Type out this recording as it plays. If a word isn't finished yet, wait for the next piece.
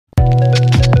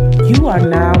You are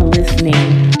now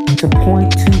listening to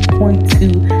Point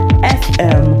 2.2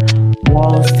 FM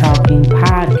Walls Talking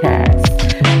Podcast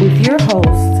with your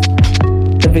host,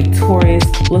 the victorious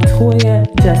Latoya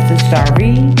Justice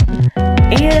Shari,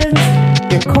 and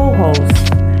your co-host,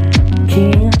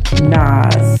 King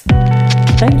Nas.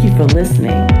 Thank you for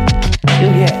listening.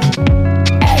 You'll get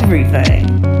everything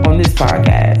on this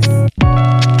podcast.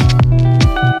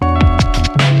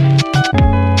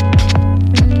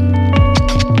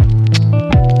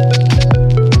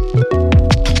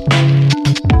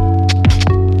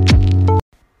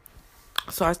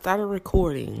 So I started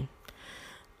recording.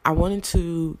 I wanted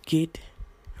to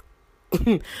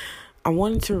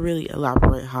really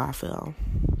elaborate how I feel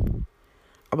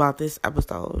about this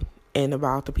episode and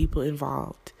about the people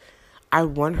involved. I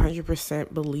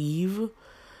 100% believe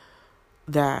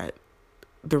that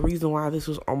the reason why this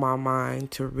was on my mind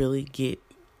to really get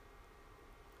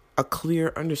a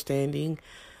clear understanding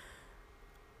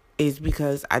is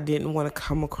because I didn't want to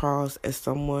come across as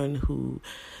someone who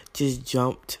just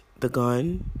jumped the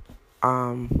gun.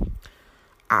 I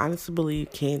honestly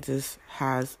believe Candace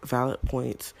has valid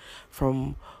points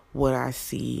from what I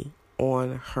see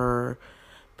on her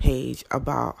page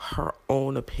about her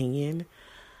own opinion.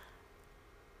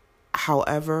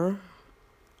 However,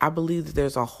 I believe that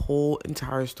there's a whole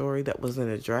entire story that wasn't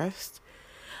addressed.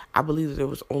 I believe that there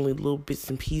was only little bits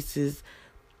and pieces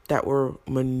that were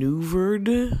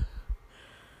maneuvered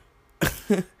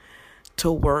to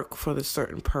work for the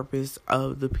certain purpose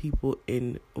of the people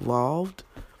involved.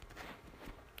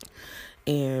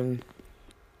 And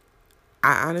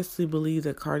I honestly believe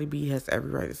that Cardi B has every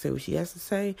right to say what she has to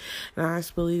say. And I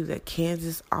honestly believe that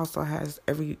Candace also has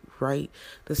every right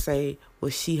to say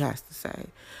what she has to say.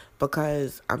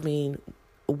 Because, I mean,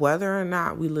 whether or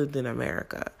not we lived in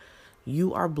America,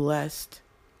 you are blessed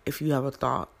if you have a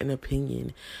thought, an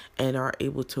opinion, and are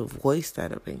able to voice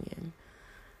that opinion.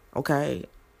 Okay?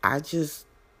 I just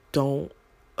don't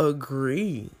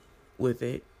agree with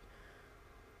it.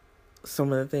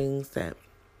 Some of the things that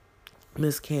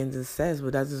Miss Candace says,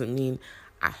 but that doesn't mean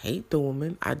I hate the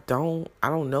woman. I don't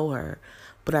know her,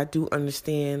 but I do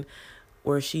understand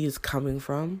where she is coming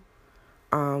from.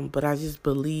 But I just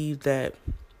believe that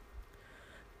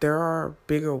there are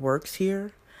bigger works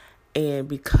here, and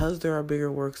because there are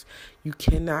bigger works, you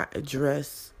cannot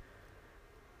address.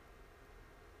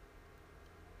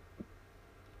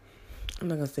 I'm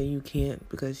not going to say you can't,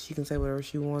 because she can say whatever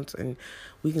she wants and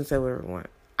we can say whatever we want.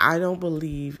 I don't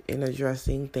believe in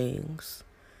addressing things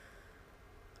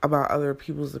about other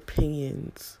people's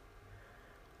opinions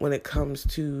when it comes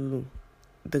to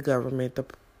the government,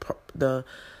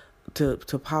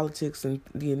 to politics in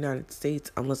the United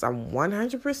States, unless I'm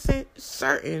 100%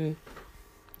 certain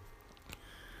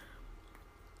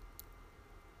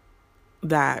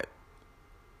that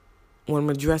when I'm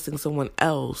addressing someone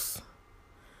else,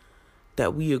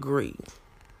 that we agree.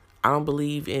 I don't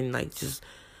believe in just,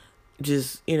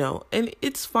 and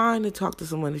it's fine to talk to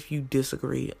someone if you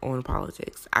disagree on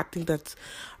politics. I think that's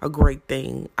a great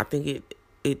thing. I think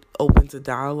it opens a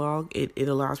dialogue. It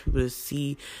allows people to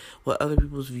see what other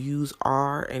people's views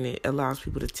are, and it allows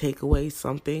people to take away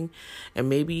something and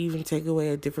maybe even take away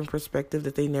a different perspective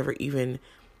that they never even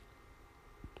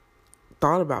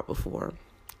thought about before.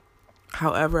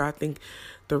 However, I think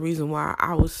the reason why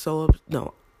I was so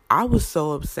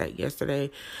upset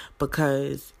yesterday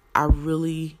because I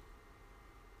really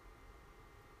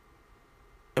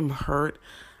am hurt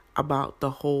about the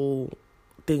whole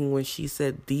thing when she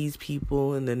said these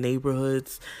people in the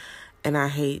neighborhoods, and I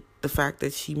hate the fact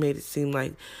that she made it seem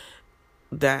like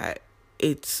that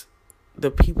it's the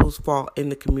people's fault in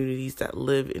the communities that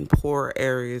live in poor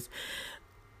areas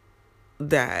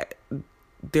that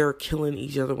they're killing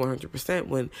each other 100%,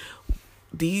 when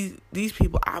these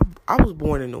people, I was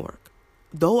born in Newark.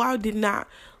 Though I did not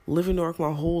live in Newark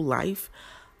my whole life,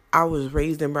 I was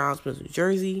raised in Brownsville, New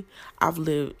Jersey. I've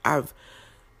been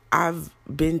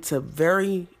to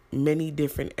very many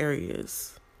different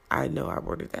areas. I know I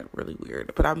worded that really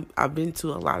weird, but I've been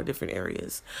to a lot of different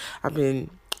areas. I've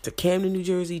been to Camden, New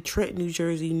Jersey, Trenton, New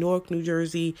Jersey, Newark, New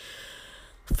Jersey,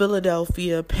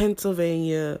 Philadelphia,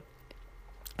 Pennsylvania,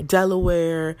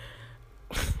 Delaware,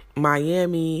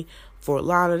 Miami, Fort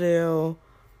Lauderdale,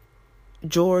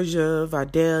 Georgia,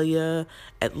 Vidalia,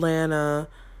 Atlanta,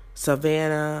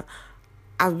 Savannah.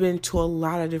 I've been to a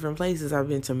lot of different places. I've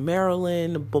been to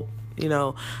Maryland,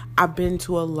 I've been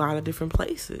to a lot of different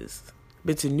places.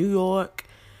 Been to New York.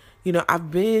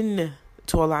 I've been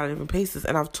to a lot of different places,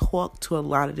 and I've talked to a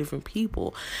lot of different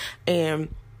people. And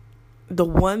the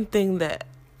one thing that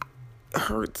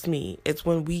hurts me is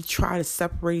when we try to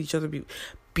separate each other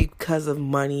because of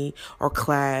money or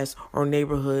class or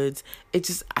neighborhoods.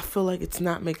 I feel like it's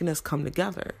not making us come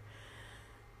together.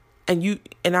 And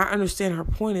I understand her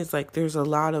point is like there's a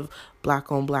lot of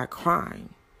black on black crime.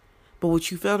 But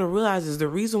what you fail to realize is the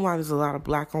reason why there's a lot of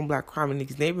black on black crime in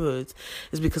these neighborhoods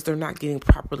is because they're not getting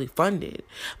properly funded.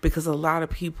 Because a lot of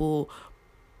people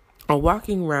are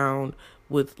walking around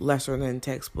with lesser than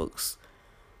textbooks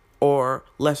or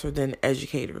lesser than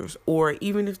educators. Or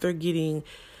even if they're getting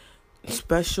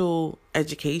special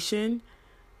education,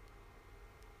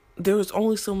 there's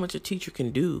only so much a teacher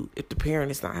can do if the parent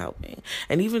is not helping.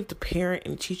 And even if the parent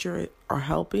and teacher are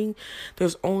helping,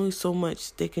 there's only so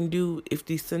much they can do if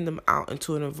they send them out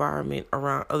into an environment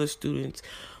around other students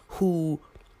who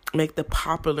make the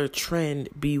popular trend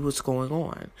be what's going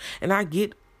on. And I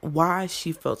get why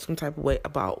she felt some type of way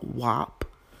about WAP,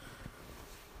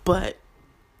 but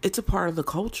it's a part of the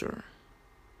culture.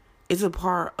 It's a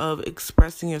part of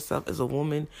expressing yourself as a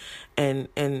woman and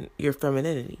your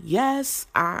femininity. Yes,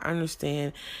 I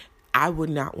understand. I would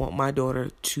not want my daughter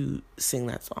to sing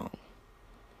that song.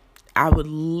 I would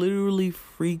literally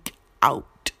freak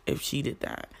out if she did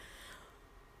that.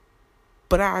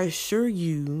 But I assure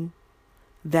you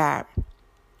that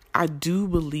I do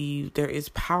believe there is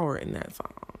power in that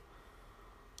song.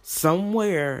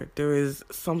 Somewhere there is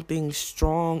something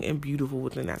strong and beautiful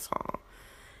within that song.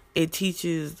 It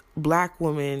teaches black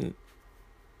women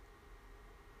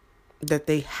that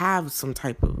they have some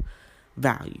type of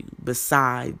value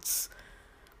besides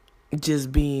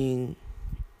just being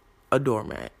a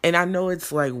doormat. And I know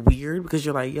it's like weird because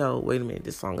you're like, yo, wait a minute,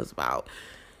 this song is about,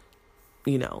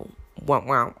 wow.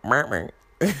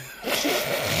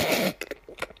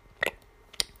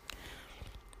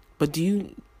 But do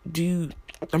you,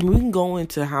 I mean, we can go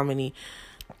into how many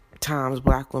times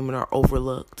black women are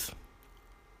overlooked.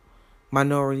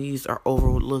 Minorities are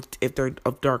overlooked if they're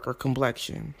of darker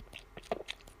complexion.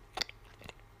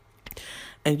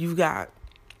 And you've got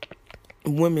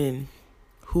women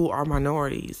who are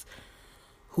minorities,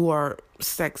 who are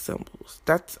sex symbols.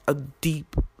 That's a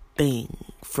deep thing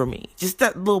for me. Just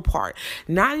that little part.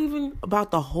 Not even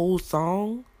about the whole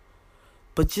song,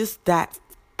 but just that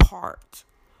part.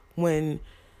 When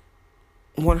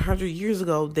 100 years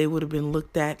ago, they would have been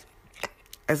looked at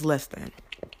as less than.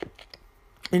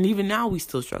 And even now, we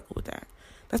still struggle with that.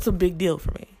 That's a big deal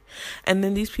for me. And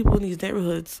then these people in these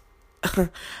neighborhoods,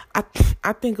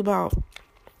 I think about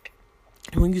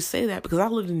when you say that, because I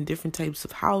lived in different types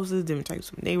of houses, different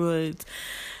types of neighborhoods.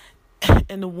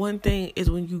 And the one thing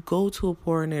is when you go to a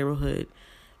poor neighborhood,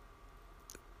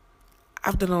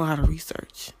 I've done a lot of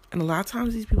research. And a lot of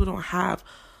times these people don't have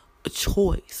a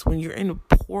choice. When you're in the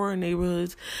poor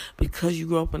neighborhoods, because you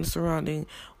grew up in a surrounding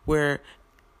where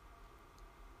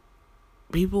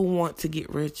people want to get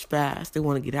rich fast. They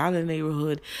want to get out of the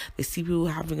neighborhood. They see people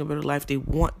having a better life. They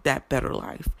want that better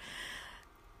life.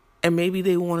 And maybe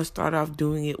they want to start off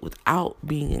doing it without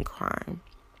being in crime.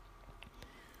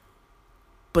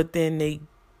 But then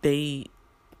they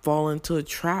fall into a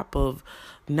trap of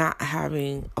not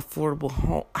having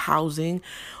affordable housing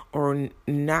or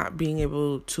not being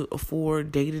able to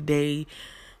afford day-to-day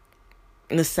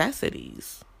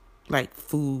necessities like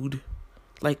food,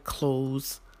 like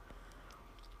clothes.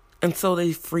 And so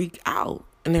they freak out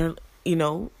and they're,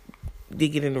 they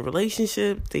get in a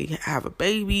relationship, they have a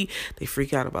baby, they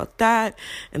freak out about that.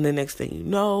 And the next thing you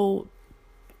know,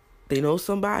 they know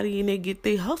somebody and they get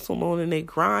their hustle on and they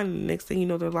grind. And the next thing you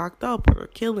know, they're locked up or they're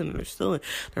killing or they're stealing,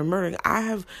 they're murdering. I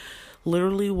have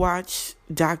literally watched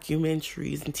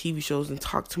documentaries and TV shows and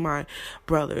talked to my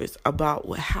brothers about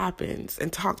what happens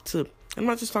and I'm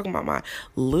not just talking about my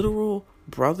literal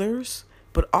brothers,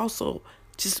 but also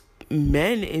just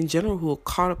men in general who are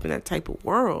caught up in that type of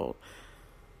world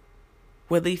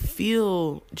where they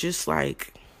feel just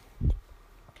like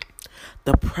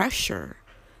the pressure.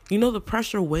 The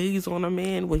pressure weighs on a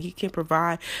man when he can't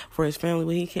provide for his family,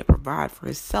 when he can't provide for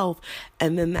himself.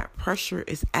 And then that pressure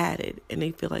is added and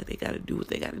they feel like they got to do what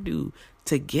they got to do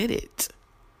to get it.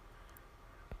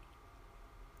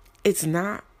 It's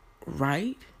not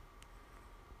right,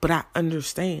 but I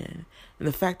understand. And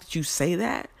the fact that you say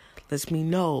that lets me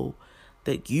know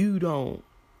that you don't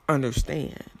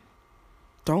understand.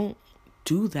 Don't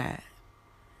do that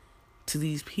to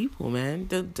these people, man.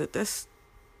 Don't do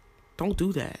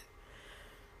that.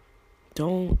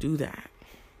 Don't do that.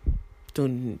 Do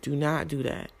not do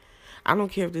that. I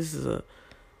don't care if this is a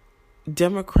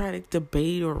Democratic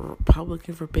debate or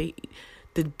Republican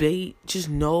debate. Just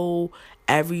know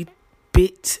every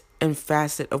bit and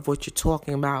facet of what you're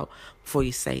talking about before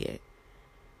you say it.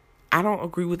 I don't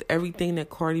agree with everything that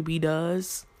Cardi B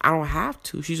does. I don't have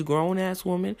to. She's a grown-ass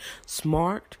woman,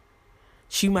 smart.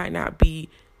 She might not be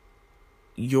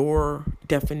your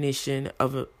definition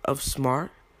of smart,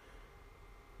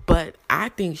 but I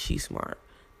think she's smart.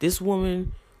 This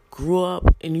woman grew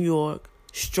up in New York,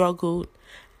 struggled,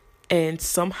 and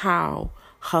somehow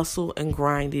hustled and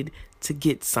grinded to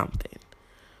get something,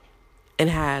 and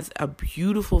has a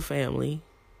beautiful family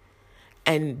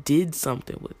and did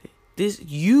something with it.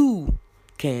 You,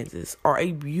 Kansas, are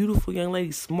a beautiful young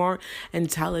lady, smart,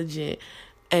 intelligent,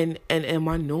 and a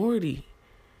minority.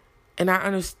 And I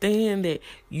understand that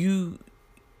you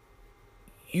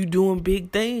doing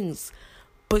big things,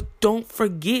 but don't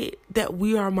forget that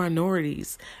we are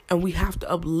minorities and we have to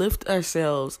uplift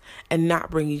ourselves and not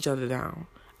bring each other down.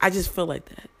 I just feel like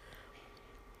that.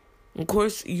 Of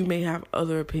course, you may have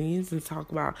other opinions and talk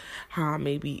about how I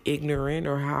may be ignorant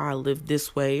or how I live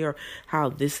this way or how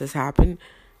this has happened.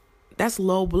 That's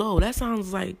low blow. That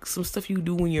sounds like some stuff you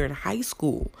do when you're in high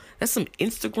school. That's some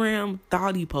Instagram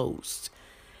thotty post.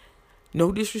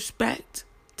 No disrespect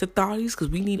to thotties, because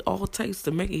we need all types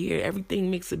to make it here. Everything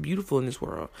makes it beautiful in this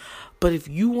world. But if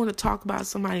you want to talk about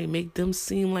somebody and make them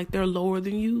seem like they're lower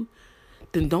than you,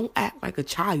 then don't act like a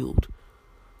child.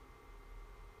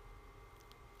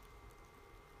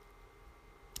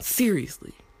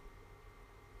 Seriously.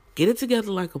 Get it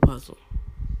together like a puzzle.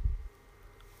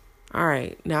 All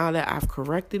right, now that I've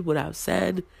corrected what I've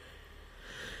said,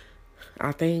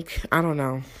 I don't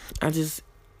know.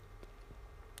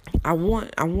 I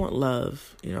want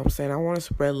love. You know what I'm saying? I want to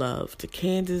spread love to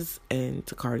Candace and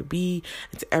to Cardi B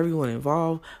and to everyone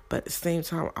involved. But at the same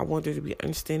time, I want there to be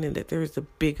understanding that there is a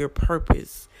bigger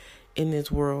purpose in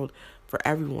this world for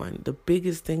everyone. The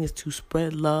biggest thing is to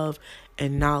spread love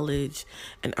and knowledge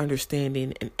and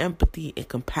understanding and empathy and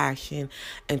compassion,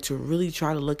 and to really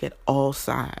try to look at all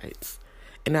sides.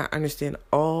 And I understand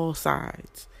all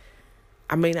sides.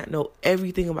 I may not know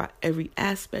everything about every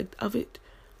aspect of it,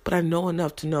 but I know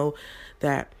enough to know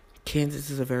that Candace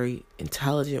is a very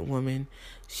intelligent woman.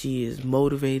 She is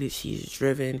motivated. She is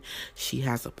driven. She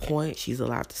has a point. She's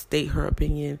allowed to state her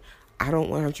opinion. I don't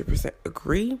 100%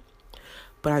 agree,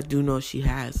 but I do know she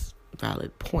has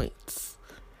valid points.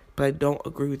 But I don't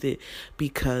agree with it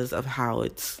because of how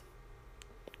it's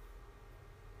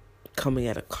coming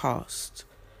at a cost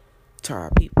to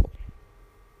our people.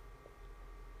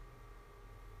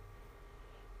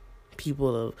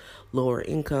 People of lower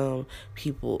income,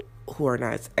 people who are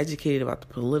not as educated about the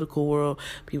political world,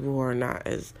 people who are not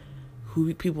as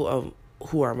who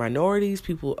are minorities,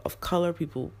 people of color,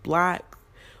 people black,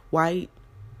 white,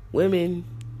 women,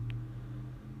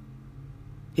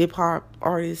 hip hop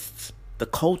artists, the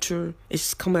culture. It's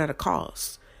just coming at a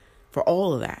cost for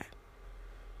all of that.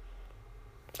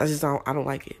 I don't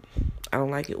like it. I don't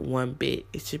like it one bit.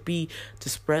 It should be to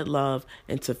spread love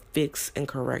and to fix and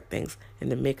correct things and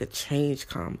to make a change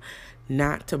come,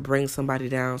 not to bring somebody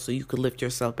down so you could lift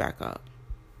yourself back up.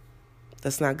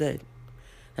 That's not good.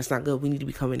 That's not good. We need to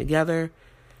be coming together,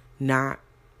 not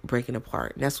breaking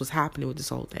apart. And that's what's happening with this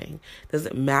whole thing. It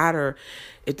doesn't matter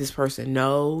if this person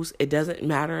knows. It doesn't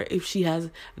matter if she has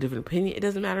a different opinion. It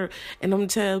doesn't matter. And I'm going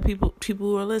to tell people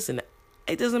who are listening,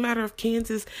 it doesn't matter if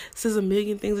Kansas says a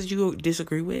million things that you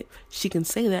disagree with. She can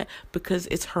say that because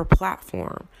it's her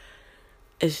platform.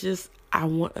 It's just, I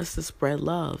want us to spread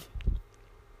love.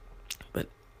 But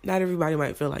not everybody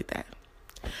might feel like that.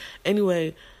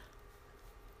 Anyway,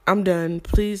 I'm done.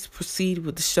 Please proceed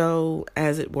with the show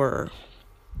as it were.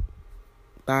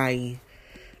 Bye.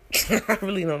 I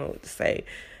really don't know what to say.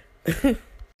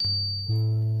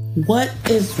 What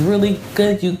is really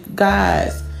good, you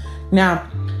guys? Now,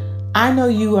 I know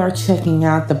you are checking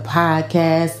out the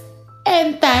podcast,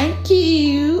 and thank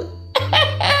you.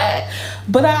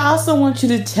 But I also want you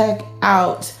to check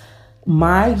out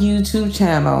my YouTube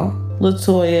channel,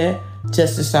 Latoya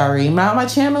Justice Shari. My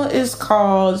channel is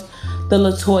called The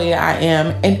Latoya I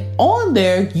Am, and on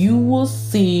there you will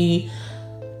see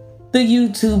the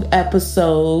YouTube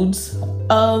episodes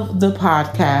of the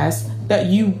podcast that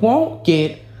you won't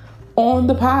get on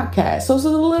the podcast. So it's a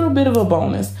little bit of a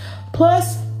bonus.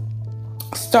 Plus,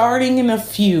 starting in a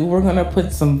few, we're going to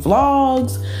put some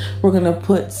vlogs. We're going to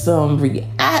put some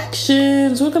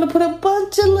reactions. We're going to put a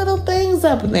bunch of little things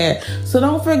up in there. So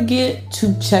don't forget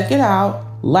to check it out.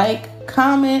 Like,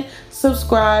 comment,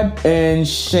 subscribe, and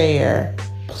share.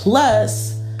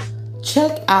 Plus,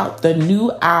 check out the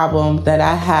new album that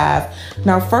I have.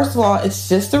 Now, first of all, it's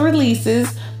just the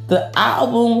releases. The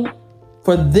album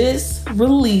for this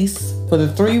release, for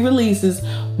the 3 releases,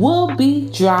 will be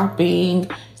dropping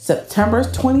September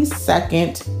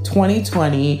 22nd,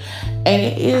 2020. And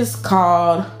it is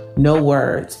called No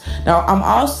Words. Now, I'm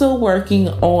also working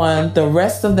on the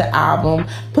rest of the album,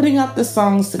 putting up the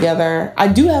songs together. I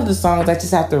do have the songs, I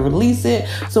just have to release it.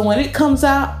 So when it comes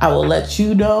out, I will let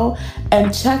you know.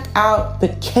 And check out the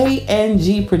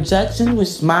KNG Production, which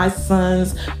is my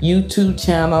son's YouTube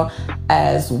channel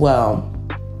as well.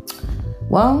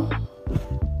 Well,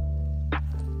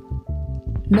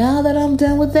 now that I'm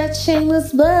done with that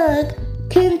shameless plug,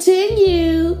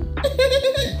 continue.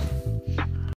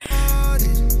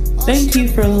 Thank you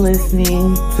for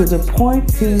listening to the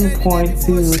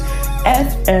 .2.2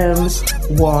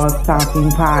 FM Walls Talking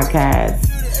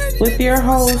Podcast with your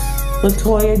host,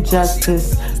 Latoya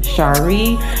Justice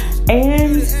Shari,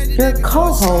 and your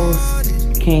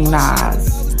co-host, King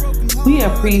Nas. We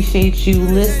appreciate you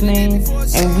listening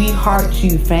and we heart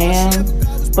you, fam.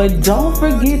 But don't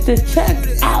forget to check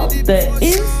out the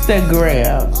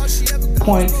Instagram,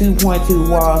 .2.2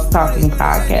 Walls Talking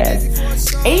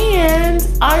Podcast, and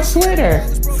our Twitter,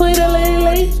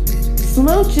 Lily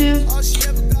Smooches.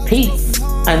 Peace.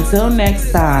 Until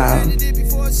next time.